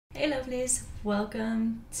Hey lovelies,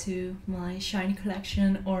 welcome to my shiny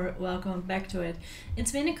collection, or welcome back to it.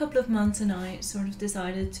 It's been a couple of months and I sort of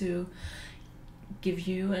decided to give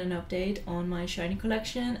you an update on my shiny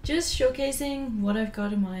collection, just showcasing what I've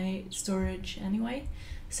got in my storage anyway.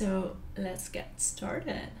 So let's get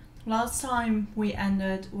started. Last time we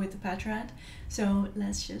ended with the pet rat, so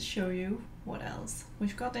let's just show you what else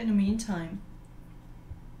we've got in the meantime.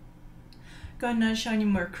 Got another shiny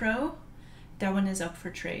Murkrow. That one is up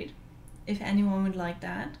for trade, if anyone would like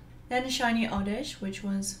that. Then a shiny Oddish, which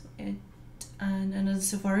was it, and another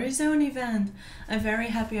Safari Zone event. I'm very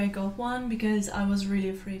happy I got one because I was really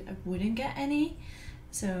afraid I wouldn't get any.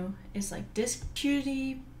 So it's like this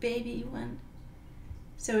cutie baby one.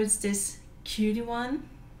 So it's this cutie one.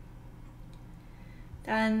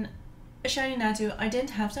 Then a shiny Natu. I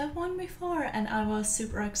didn't have that one before and I was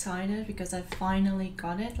super excited because I finally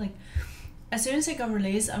got it. Like, as soon as it got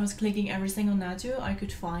released, I was clicking every single Natu I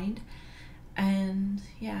could find. And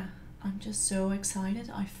yeah, I'm just so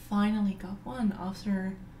excited. I finally got one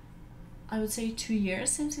after, I would say, 2 years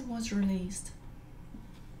since it was released.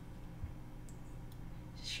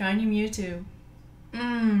 Shiny Mewtwo.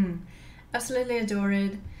 Absolutely adore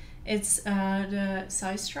it. It's the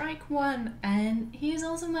Side Strike one, and he is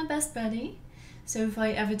also my best buddy. So if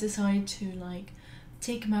I ever decide to like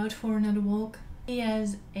take him out for another walk, he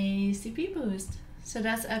has a CP boost, so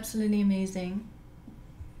that's absolutely amazing.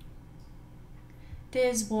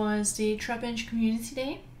 This was the Trapinch Community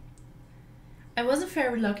Day. I wasn't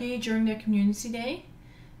very lucky during the Community Day,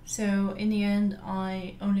 so in the end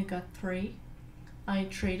I only got 3. I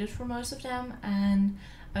traded for most of them and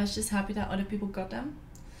I was just happy that other people got them,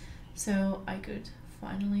 so I could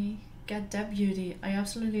finally get that beauty. I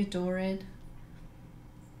absolutely adore it.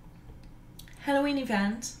 Halloween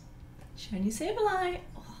event. Shiny Sableye.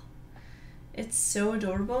 Oh, it's so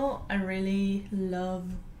adorable. I really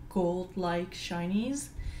love gold-like shinies,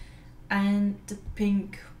 and the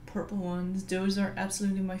pink purple ones, those are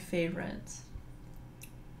absolutely my favorites.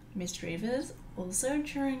 Misdreavus also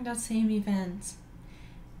during that same event.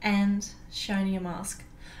 And shiny Mask.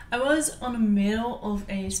 I was on the middle of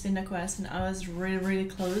a spin quest and I was really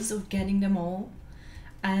close of getting them all,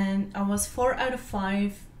 and I was 4 out of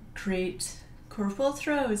 5 great curveball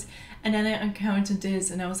throws, and then I encountered this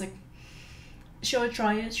and I was like, shall I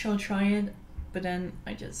try it? But then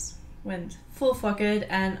I just went full fuck it,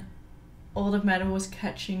 and all that mattered was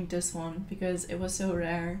catching this one because it was so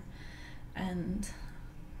rare, and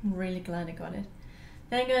I'm really glad I got it.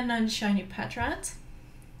 Then I got another shiny Patrat.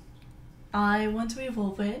 I want to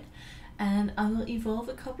evolve it, and I will evolve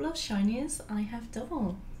a couple of shinies I have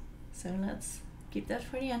double, so let's keep that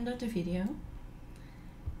for the end of the video.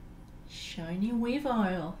 Shiny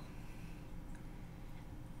Weavile.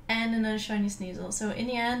 And another shiny Sneasel. So in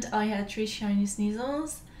the end I had 3 shiny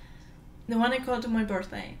Sneasels. The one I got on my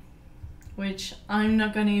birthday, which I'm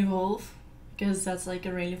not gonna evolve because that's like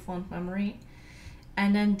a really fond memory.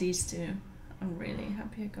 And then these 2. I'm really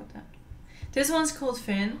happy I got that. This one's called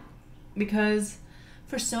Finn because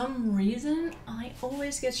for some reason I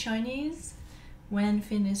always get shinies when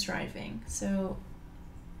Finn is driving. So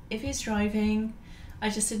if he's driving, I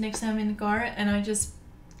just sit next to him in the car and I just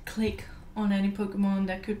click on any Pokemon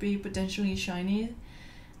that could be potentially shiny,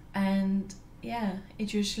 and yeah,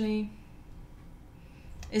 it usually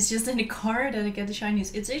it's just in the car that I get the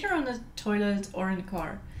shinies. It's either on the toilet or in the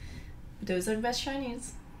car, but those are the best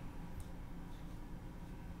shinies.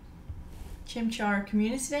 Chimchar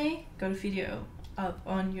Community Day, got a video up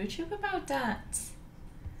on YouTube about that.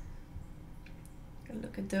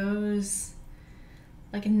 Look at those.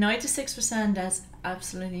 Like a 96%, that's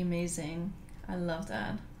absolutely amazing. I love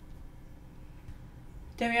that.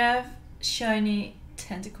 Then we have shiny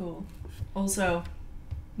Tentacle. Also,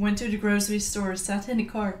 went to the grocery store, sat in the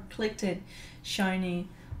car, clicked it, shiny.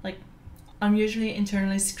 Like, I'm usually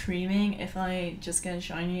internally screaming if I just get a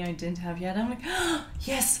shiny I didn't have yet. I'm like, oh,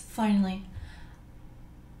 yes, finally.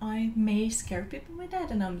 I may scare people with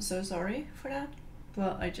that and I'm so sorry for that,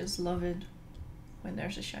 but I just love it when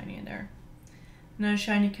there's a shiny in there. Another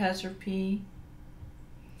shiny Caterpie.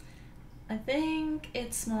 I think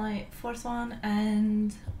it's my 4th one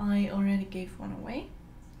and I already gave one away.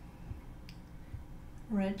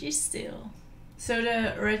 Registeel. So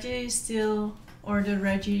the Registeel, or the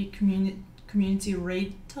Regi community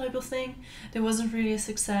raid type of thing, that wasn't really a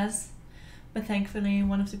success, but thankfully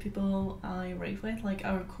one of the people I raid with, like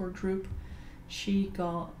our core group, she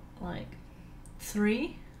got like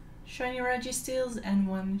 3 shiny Registeels and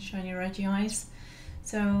 1 shiny Regice.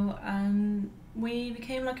 So we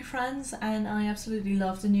became lucky friends, and I absolutely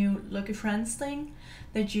love the new lucky friends thing,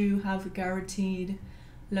 that you have a guaranteed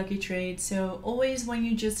lucky trade. So always when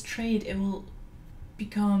you just trade, it will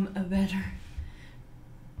become a better,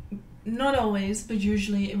 not always, but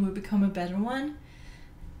usually it will become a better one.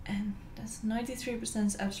 And that's 93%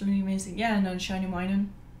 is absolutely amazing. Yeah, another shiny Minun.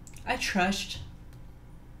 I trashed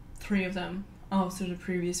 3 of them after the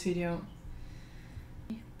previous video.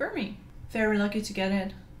 Burmy. Very lucky to get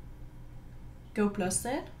it. Go plus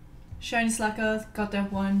it. Shiny Slackoth, got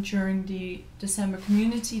that one during the December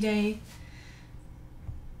Community Day.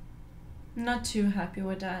 Not too happy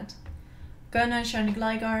with that. Got a shiny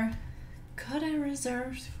Gligar. Got it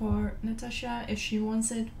reserved for Natasha if she wants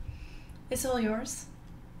it. It's all yours.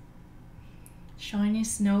 Shiny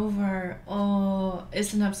Snover. Oh,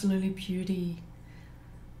 it's an absolutely beauty.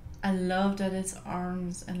 I love that its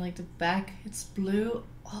arms and like the back, it's blue.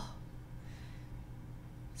 Oh,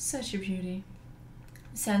 such a beauty.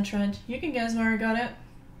 Sandshred, you can guess where I got it.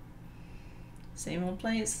 Same old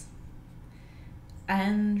place.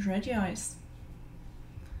 And Regice.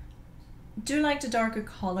 Do like the darker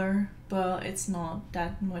color, but it's not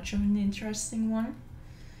that much of an interesting one.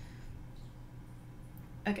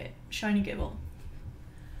 Okay, shiny Gibble.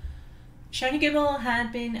 Shiny Gibble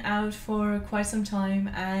had been out for quite some time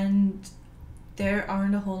and there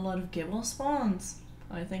aren't a whole lot of Gibble spawns.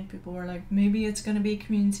 I think people were like, maybe it's gonna be a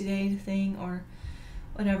community day thing or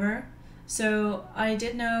whatever. So I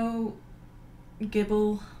did know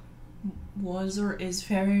Gibble was or is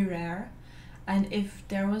very rare, and if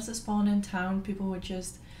there was a spawn in town, people would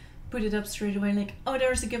just put it up straight away like, oh,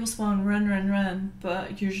 there's a Gibble spawn, run, run, run.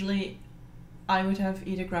 But usually I would have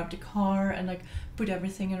either grabbed a car and like put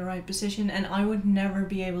everything in the right position, and I would never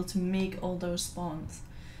be able to make all those spawns.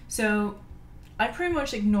 So I pretty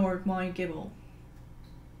much ignored my Gibble,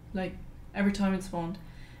 like every time it spawned.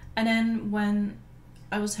 And then when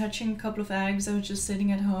I was hatching a couple of eggs, I was just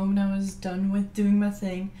sitting at home and I was done with doing my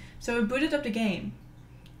thing. So I booted up the game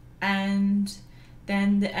and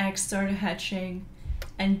then the eggs started hatching,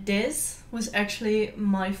 and this was actually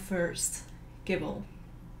my first Gibble.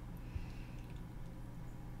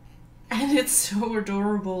 And it's so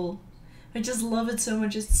adorable. I just love it so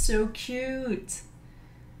much, it's so cute.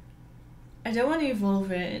 I don't want to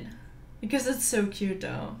evolve it because it's so cute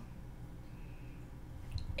though.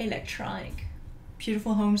 Electronic.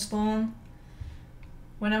 Beautiful home spawn.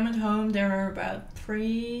 When I'm at home there are about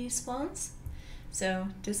 3 spawns. So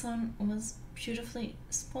this one was beautifully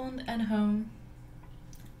spawned at home.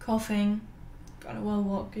 Coughing. Got it while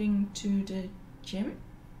walking to the gym.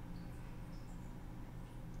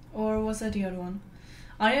 Or was that the other one?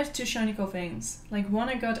 I have 2 shiny Coughings. Like one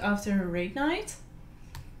I got after a raid night.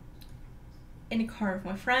 In the car with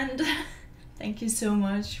my friend. Thank you so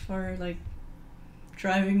much for like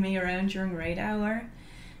driving me around during raid hour.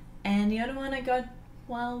 And the other one I got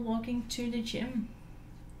while walking to the gym.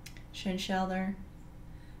 Shane Shelter.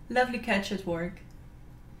 Lovely catch at work.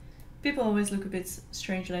 People always look a bit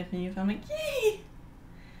strangely at me if I'm like, yay!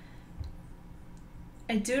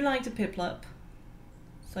 I do like the Piplup.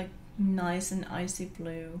 It's like nice and icy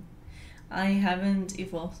blue. I haven't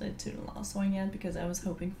evolved it to the last one yet because I was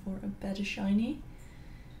hoping for a better shiny.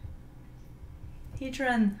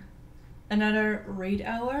 Heatran. Another raid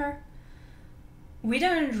hour. We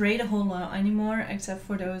don't raid a whole lot anymore except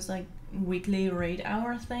for those like weekly raid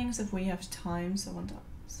hour things if we have time. So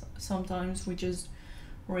sometimes we just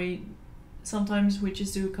raid, sometimes we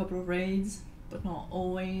just do a couple of raids, but not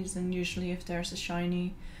always. And usually if there's a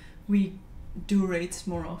shiny, we do raids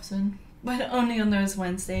more often, but only on those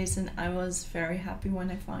Wednesdays, and I was very happy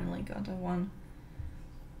when I finally got that one.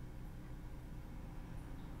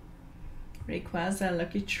 Rayquaza,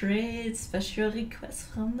 lucky trade, special request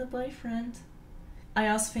from the boyfriend. I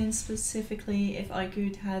asked Finn specifically if I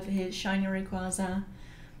could have his shiny Rayquaza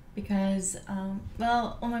because,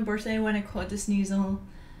 well, on my birthday when I caught the Sneasel,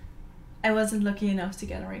 I wasn't lucky enough to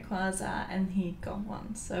get a Rayquaza and he got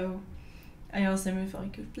one. So I asked him if I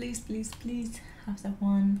could please, please, please have that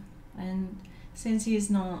one. And since he's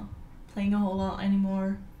not playing a whole lot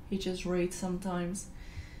anymore, he just raids sometimes,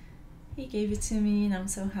 he gave it to me and I'm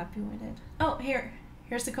so happy with it. Oh,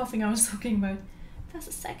 here's the Coughing I was talking about. That's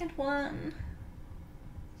the second one.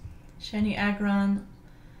 Shiny Aggron,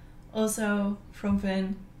 also from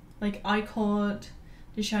Finn. Like I caught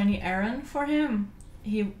the shiny Aaron for him.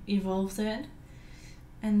 He evolved it.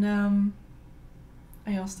 And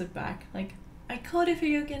I asked it back. Like, I caught it for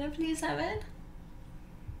you, can I please have it?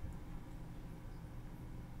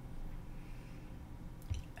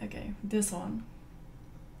 Okay, this one.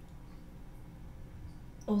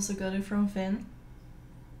 Also got it from Finn.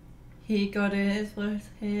 He got it with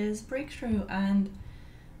his breakthrough and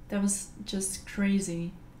that was just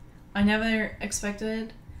crazy. I never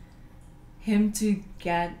expected him to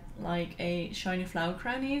get like a shiny flower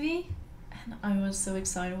crown Eevee, and I was so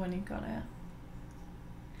excited when he got it.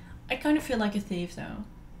 I kind of feel like a thief though.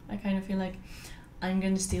 I kind of feel like I'm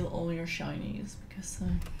gonna steal all your shinies because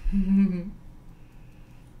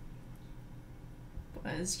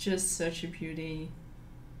but it's just such a beauty.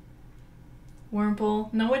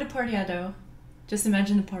 Wurmple, not with a party hat though. Just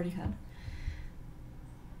imagine the party hat.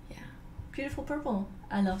 Yeah, beautiful purple.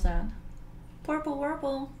 I love that. Purple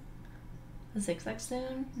Wurmple. The Zigzag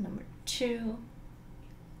Stone, number 2.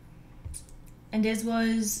 And this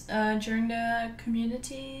was during the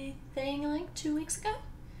community thing like 2 weeks ago.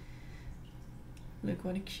 Look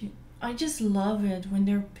what a cute. I just love it when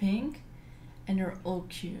they're pink and they're all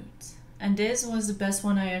cute. And this was the best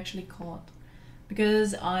one I actually caught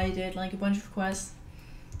because I did like a bunch of quests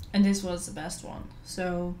and this was the best one.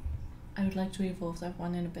 So I would like to evolve that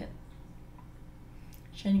one in a bit.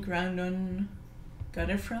 Shiny Groudon. Got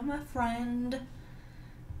it from a friend.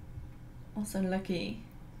 Also lucky.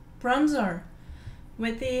 Bronzer.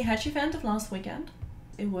 With the Hatch event of last weekend.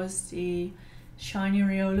 It was the shiny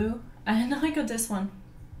Riolu. And I got this one.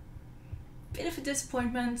 Bit of a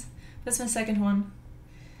disappointment. That's my second one.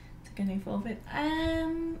 So can I evolve it.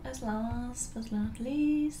 As last but not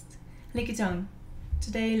least. Lickitung.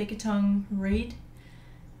 Today Lickitung raid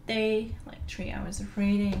day. Like 3 hours of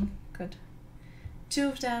raiding. Got 2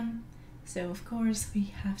 of them. So of course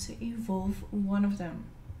we have to evolve one of them.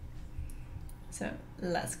 So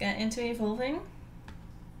let's get into evolving.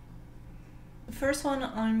 The first one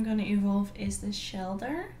I'm gonna evolve is the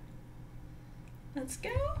Shelter. Let's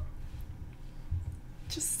go.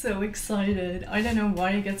 Just so excited. I don't know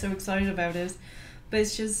why I get so excited about this, but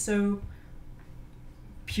it's just so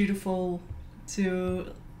beautiful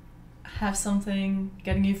to have something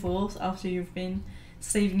getting evolved after you've been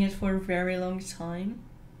saving it for a very long time.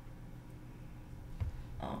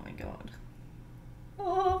 Oh my god.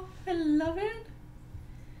 Oh, I love it.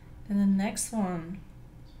 And the next one.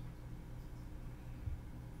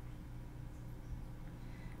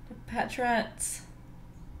 The Patrat.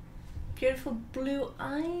 Beautiful blue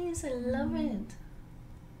eyes. I love it.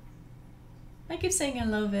 I keep saying I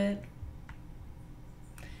love it.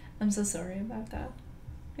 I'm so sorry about that.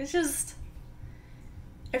 It's just...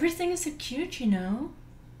 everything is so cute, you know?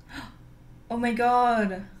 Oh my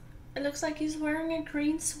god. It looks like he's wearing a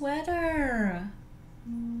green sweater.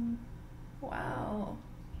 Wow.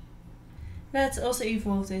 Let's also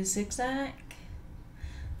evolve this Zigzag.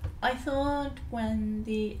 I thought when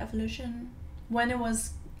the evolution, when it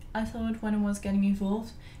was getting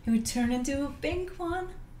evolved, it would turn into a pink one.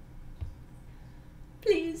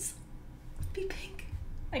 Please, be pink.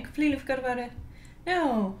 I completely forgot about it.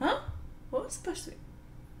 No, huh? What was it supposed to be?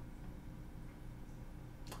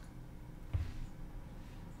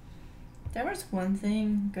 There was one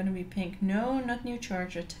thing gonna be pink. No, not new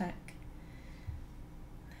charge attack.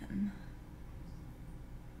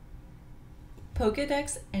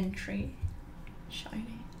 Pokédex entry.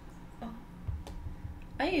 Shiny. Oh.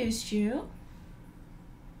 I used you.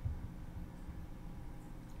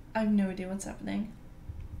 I have no idea what's happening.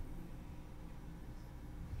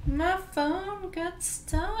 My phone got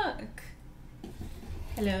stuck.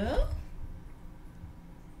 Hello?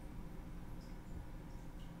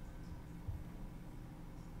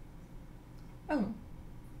 Oh.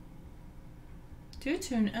 Due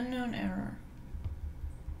to an unknown error.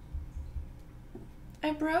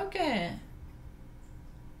 I broke it.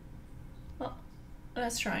 Well,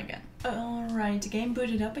 let's try again. Alright, the game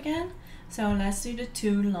booted up again. So let's do the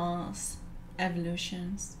 2 last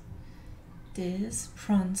evolutions. This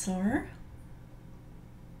Bronzer.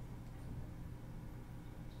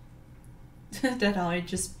 That eye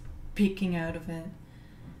just peeking out of it.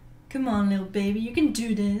 Come on, little baby, you can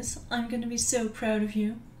do this. I'm gonna be so proud of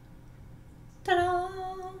you. Ta-da!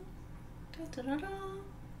 Ta-da-da-da!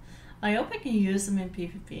 I hope I can use them in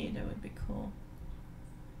PvP, that would be cool.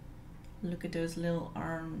 Look at those little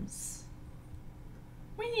arms.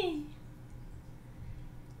 Whee!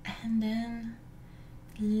 And then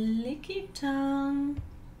Lickitung.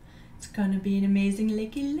 It's gonna be an amazing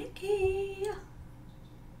licky.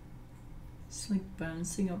 It's like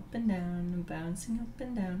bouncing up and down and bouncing up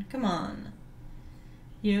and down. Come on.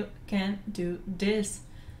 You can do this.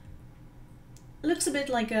 It looks a bit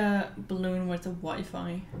like a balloon with a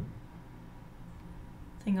Wi-Fi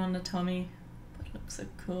thing on the tummy. But it looks so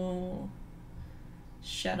cool.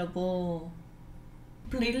 Shadow Ball.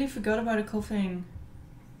 Completely forgot about a coughing.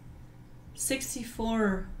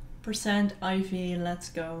 64% IV, let's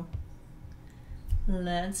go.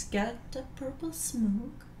 Let's get the purple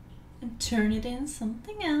smoke and turn it in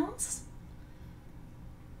something else.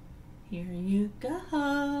 Here you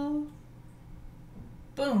go.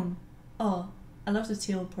 Boom. Oh, I love the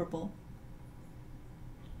teal purple.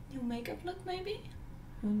 New makeup look maybe?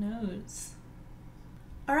 Who knows?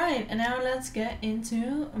 Alright, and now let's get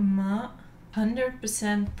into my 100%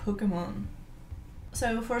 Pokemon.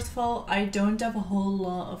 So first of all, I don't have a whole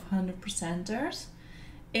lot of 100%ers.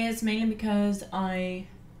 It's mainly because I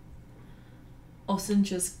often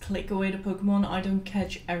just click away the Pokemon. I don't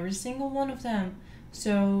catch every single one of them.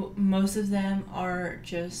 So most of them are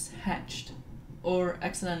just hatched or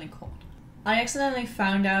accidentally caught. I accidentally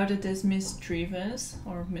found out that this Miss Trevis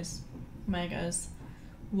or Miss Megas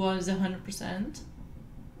was 100%.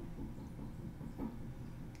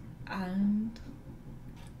 And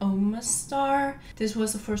Omastar. This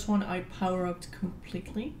was the first one I power upped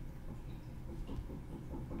completely.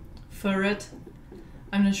 Ferret.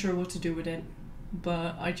 I'm not sure what to do with it,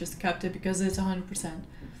 but I just kept it because it's 100%.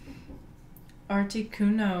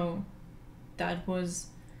 Articuno. That was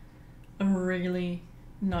a really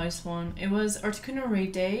nice one. It was Articuno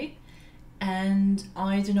raid day, and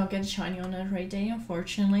I did not get a shiny on that raid day,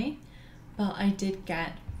 unfortunately, but I did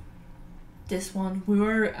get this one. We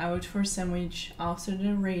were out for sandwich after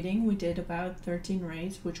the raiding. We did about 13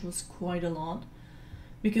 raids, which was quite a lot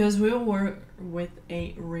because we were with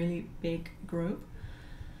a really big group.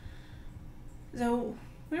 So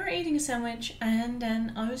we were eating a sandwich, and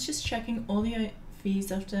then I was just checking all the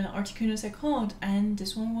IVs of the Articunos I caught, and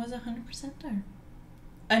this one was 100% there.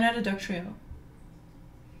 Another duck trio,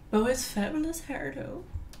 but with fabulous hair though.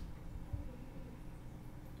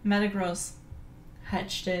 Metagross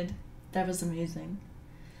hatched it. That was amazing.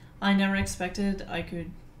 I never expected I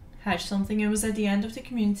could hatch something. It was at the end of the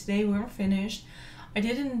community day. We were finished. I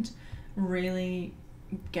didn't really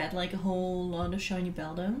get like a whole lot of shiny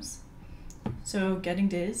Beldoms, so getting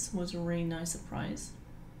this was a really nice surprise.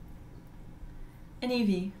 An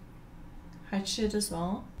Eevee hatched it as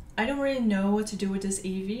well. I don't really know what to do with this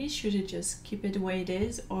Eevee. Should I just keep it the way it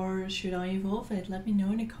is, or should I evolve it? Let me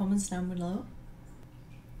know in the comments down below.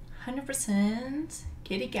 100%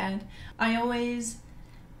 kitty cat. I always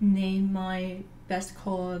name my best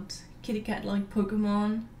caught kitty cat like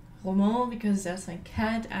Pokemon Romo because that's my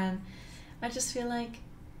cat, and I just feel like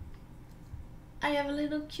I have a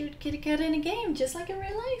little cute kitty cat in a game, just like in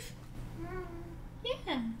real life.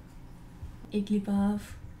 Yeah. Igglybuff.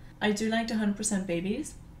 I do like the 100%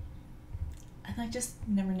 babies, and I just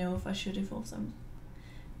never know if I should evolve them.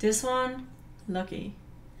 This one, lucky.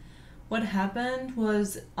 What happened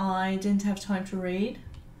was I didn't have time to raid.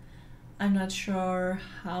 I'm not sure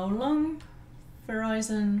how long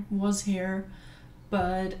Verizon was here,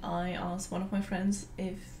 but I asked one of my friends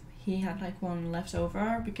if he had like one left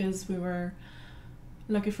over because we were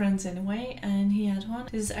lucky friends anyway, and he had one.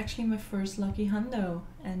 This is actually my first lucky hundo,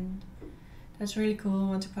 and that's really cool. I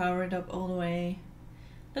want to power it up all the way.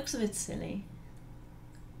 Looks a bit silly,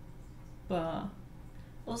 but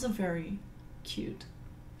also very cute.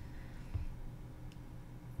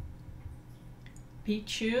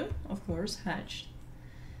 Pichu, of course, hatched.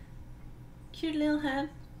 Cute little head.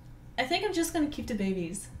 I think I'm just gonna keep the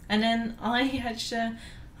babies. And then I hatched a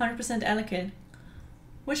 100% Elekid,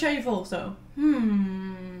 which I evolved though.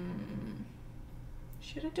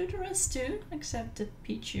 Should I do the rest too? Except the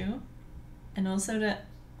Pichu. And also the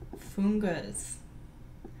Fungus.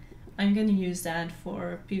 I'm gonna use that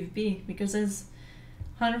for PvP because it's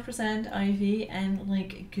 100% IV and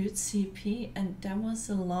like good CP, and that was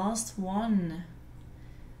the last one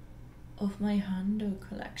of my hundo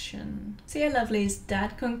collection. So yeah, lovelies,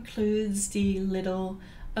 that concludes the little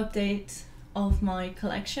update of my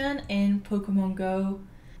collection in Pokemon Go.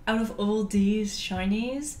 Out of all these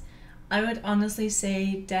shinies, I would honestly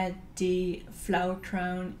say that the Flower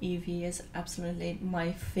Crown Eevee is absolutely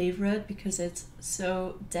my favorite because it's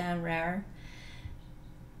so damn rare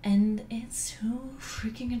and it's so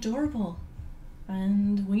freaking adorable,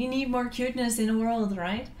 and we need more cuteness in the world,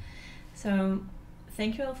 right? So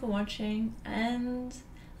thank you all for watching, and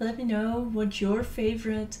let me know what your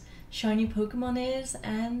favorite shiny Pokemon is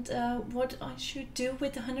and what I should do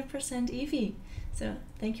with the 100% Eevee. So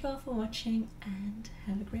thank you all for watching and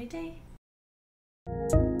have a great day.